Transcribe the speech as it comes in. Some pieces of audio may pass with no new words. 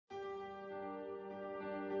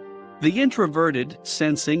The introverted,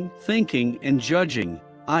 sensing, thinking, and judging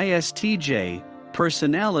ISTJ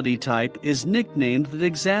personality type is nicknamed the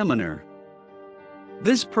examiner.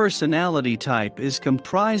 This personality type is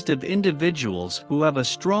comprised of individuals who have a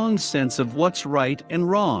strong sense of what's right and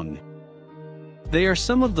wrong. They are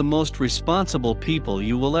some of the most responsible people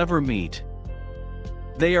you will ever meet.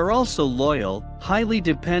 They are also loyal, highly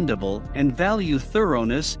dependable, and value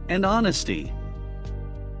thoroughness and honesty.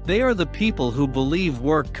 They are the people who believe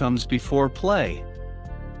work comes before play.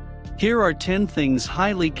 Here are 10 things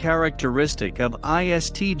highly characteristic of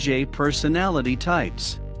ISTJ personality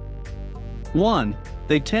types. 1.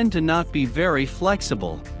 They tend to not be very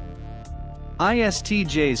flexible.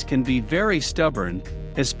 ISTJs can be very stubborn,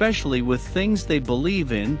 especially with things they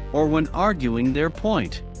believe in or when arguing their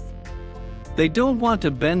point. They don't want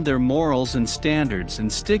to bend their morals and standards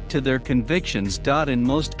and stick to their convictions. In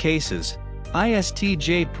most cases,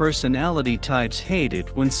 ISTJ personality types hate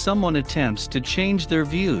it when someone attempts to change their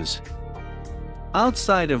views.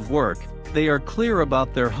 Outside of work, they are clear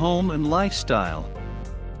about their home and lifestyle.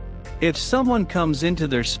 If someone comes into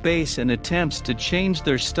their space and attempts to change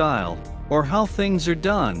their style or how things are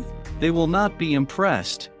done, they will not be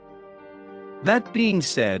impressed. That being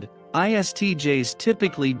said, ISTJs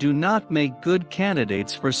typically do not make good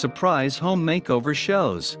candidates for surprise home makeover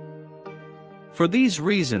shows. For these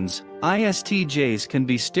reasons, ISTJs can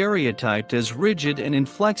be stereotyped as rigid and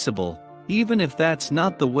inflexible, even if that's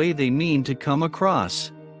not the way they mean to come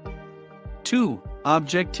across. 2.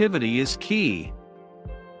 Objectivity is key.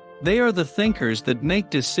 They are the thinkers that make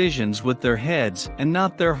decisions with their heads and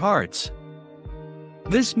not their hearts.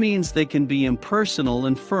 This means they can be impersonal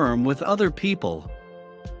and firm with other people.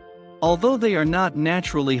 Although they are not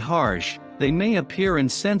naturally harsh, they may appear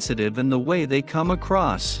insensitive in the way they come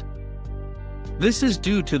across. This is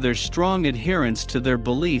due to their strong adherence to their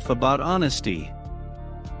belief about honesty.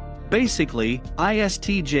 Basically,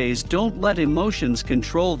 ISTJs don't let emotions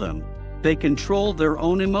control them, they control their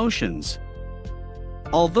own emotions.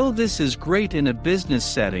 Although this is great in a business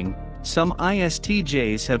setting, some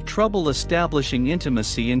ISTJs have trouble establishing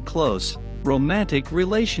intimacy in close, romantic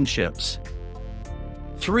relationships.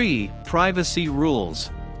 3. Privacy rules.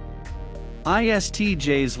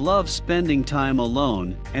 ISTJs love spending time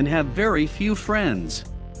alone and have very few friends.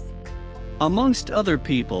 Amongst other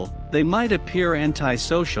people, they might appear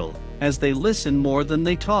antisocial, as they listen more than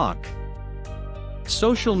they talk.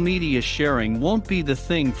 Social media sharing won't be the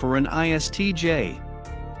thing for an ISTJ.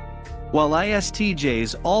 While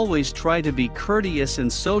ISTJs always try to be courteous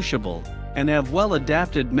and sociable, and have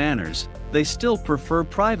well-adapted manners, they still prefer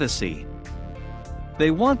privacy. They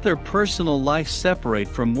want their personal life separate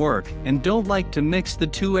from work and don't like to mix the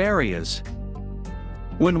two areas.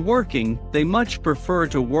 When working, they much prefer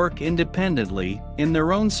to work independently, in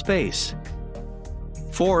their own space.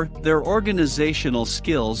 4. Their organizational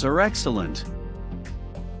skills are excellent.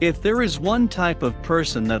 If there is one type of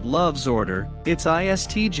person that loves order, it's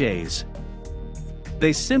ISTJs.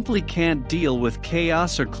 They simply can't deal with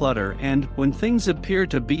chaos or clutter, and when things appear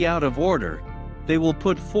to be out of order, they will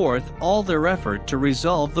put forth all their effort to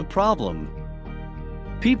resolve the problem.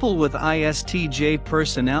 People with ISTJ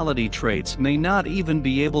personality traits may not even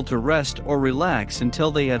be able to rest or relax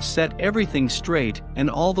until they have set everything straight and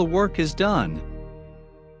all the work is done.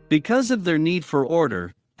 Because of their need for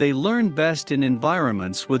order, they learn best in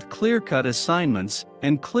environments with clear-cut assignments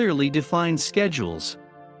and clearly defined schedules.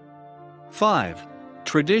 5.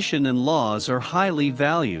 Tradition and laws are highly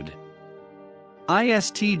valued.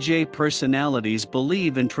 ISTJ personalities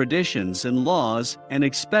believe in traditions and laws and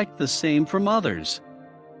expect the same from others.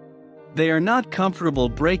 They are not comfortable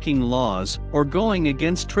breaking laws or going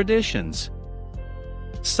against traditions.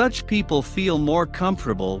 Such people feel more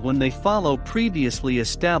comfortable when they follow previously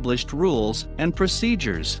established rules and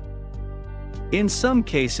procedures. In some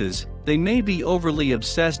cases, they may be overly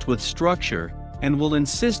obsessed with structure and will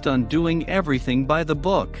insist on doing everything by the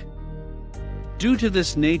book. Due to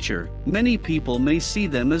this nature, many people may see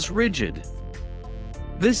them as rigid.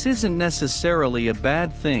 This isn't necessarily a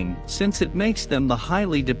bad thing, since it makes them the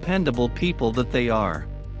highly dependable people that they are.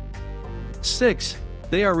 6.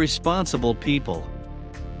 They are responsible people.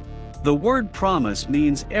 The word promise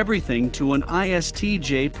means everything to an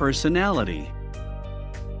ISTJ personality.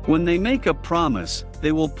 When they make a promise,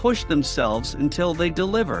 they will push themselves until they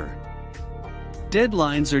deliver.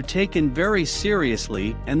 Deadlines are taken very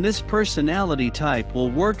seriously, and this personality type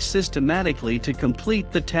will work systematically to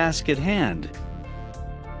complete the task at hand.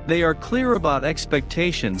 They are clear about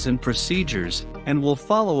expectations and procedures, and will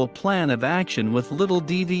follow a plan of action with little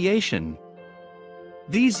deviation.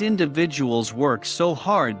 These individuals work so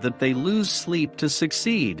hard that they lose sleep to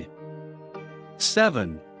succeed.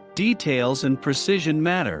 7. details and precision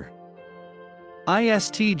matter.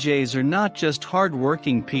 ISTJs are not just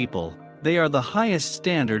hard-working people, they are the highest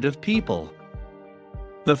standard of people.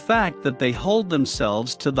 The fact that they hold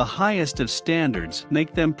themselves to the highest of standards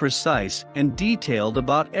make them precise and detailed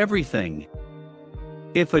about everything.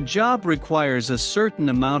 If a job requires a certain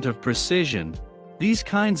amount of precision, these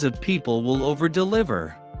kinds of people will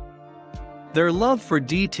over-deliver. Their love for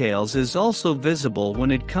details is also visible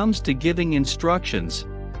when it comes to giving instructions.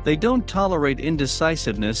 They don't tolerate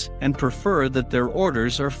indecisiveness and prefer that their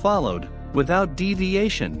orders are followed, without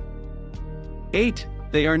deviation. 8.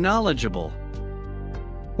 They are knowledgeable.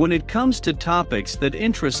 When it comes to topics that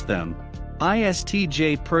interest them,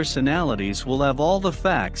 ISTJ personalities will have all the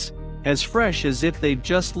facts, as fresh as if they've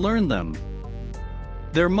just learned them.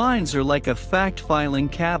 Their minds are like a fact-filing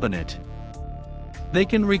cabinet. They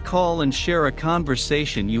can recall and share a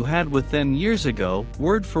conversation you had with them years ago,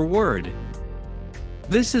 word for word.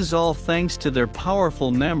 This is all thanks to their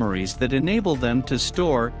powerful memories that enable them to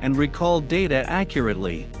store and recall data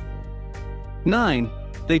accurately. 9.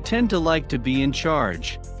 They tend to like to be in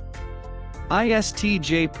charge.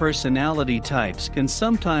 ISTJ personality types can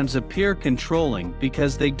sometimes appear controlling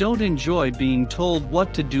because they don't enjoy being told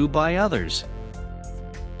what to do by others.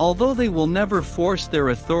 Although they will never force their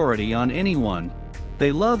authority on anyone,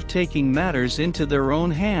 they love taking matters into their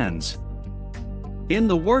own hands. In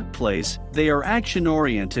the workplace, they are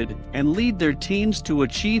action-oriented and lead their teams to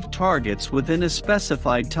achieve targets within a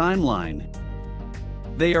specified timeline.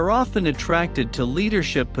 They are often attracted to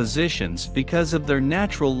leadership positions because of their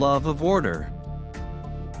natural love of order.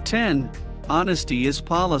 10. Honesty is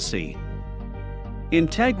policy.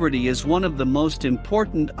 Integrity is one of the most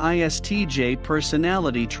important ISTJ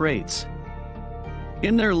personality traits.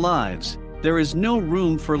 In their lives, there is no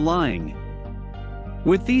room for lying.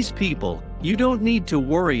 With these people, you don't need to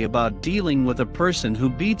worry about dealing with a person who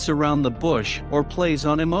beats around the bush or plays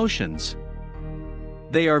on emotions.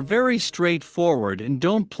 They are very straightforward and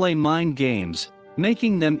don't play mind games,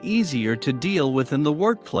 making them easier to deal with in the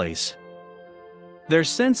workplace. Their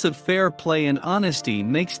sense of fair play and honesty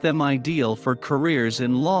makes them ideal for careers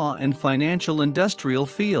in law and financial industrial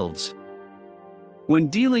fields. When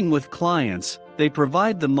dealing with clients, they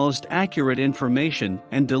provide the most accurate information,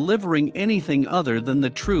 and delivering anything other than the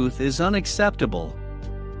truth is unacceptable.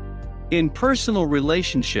 In personal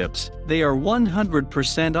relationships, they are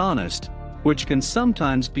 100% honest, which can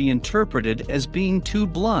sometimes be interpreted as being too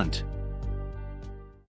blunt.